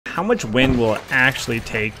How much wind will it actually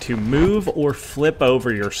take to move or flip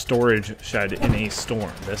over your storage shed in a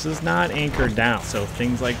storm? This is not anchored down, so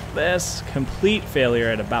things like this, complete failure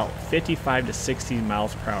at about 55 to 60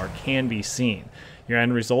 miles per hour can be seen. Your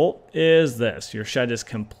end result is this. Your shed is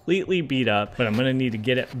completely beat up, but I'm going to need to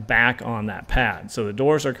get it back on that pad. So the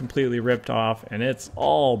doors are completely ripped off and it's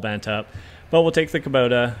all bent up. But we'll take the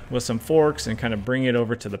Kubota with some forks and kind of bring it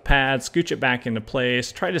over to the pad, scooch it back into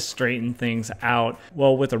place, try to straighten things out.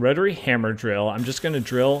 Well, with a rotary hammer drill, I'm just going to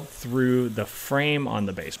drill through the frame on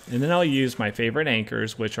the base. And then I'll use my favorite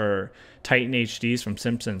anchors, which are Titan HDs from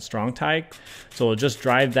Simpson Strong Tie. So we'll just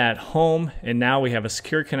drive that home, and now we have a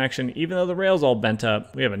secure connection. Even though the rail's all bent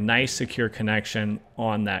up, we have a nice secure connection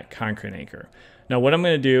on that concrete anchor. Now what I'm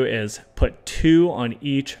going to do is put 2 on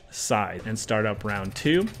each side and start up round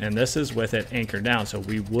 2, and this is with it anchored down, so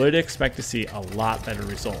we would expect to see a lot better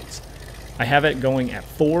results. I have it going at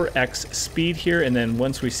 4x speed here, and then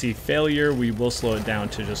once we see failure, we will slow it down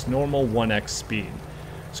to just normal 1x speed.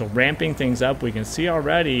 So ramping things up, we can see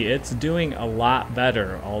already it's doing a lot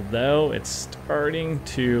better, although it's starting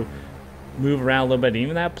to move around a little bit.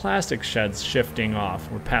 Even that plastic shed's shifting off.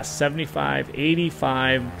 We're past 75,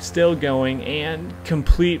 85, still going, and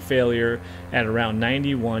complete failure at around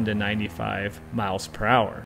 91 to 95 miles per hour.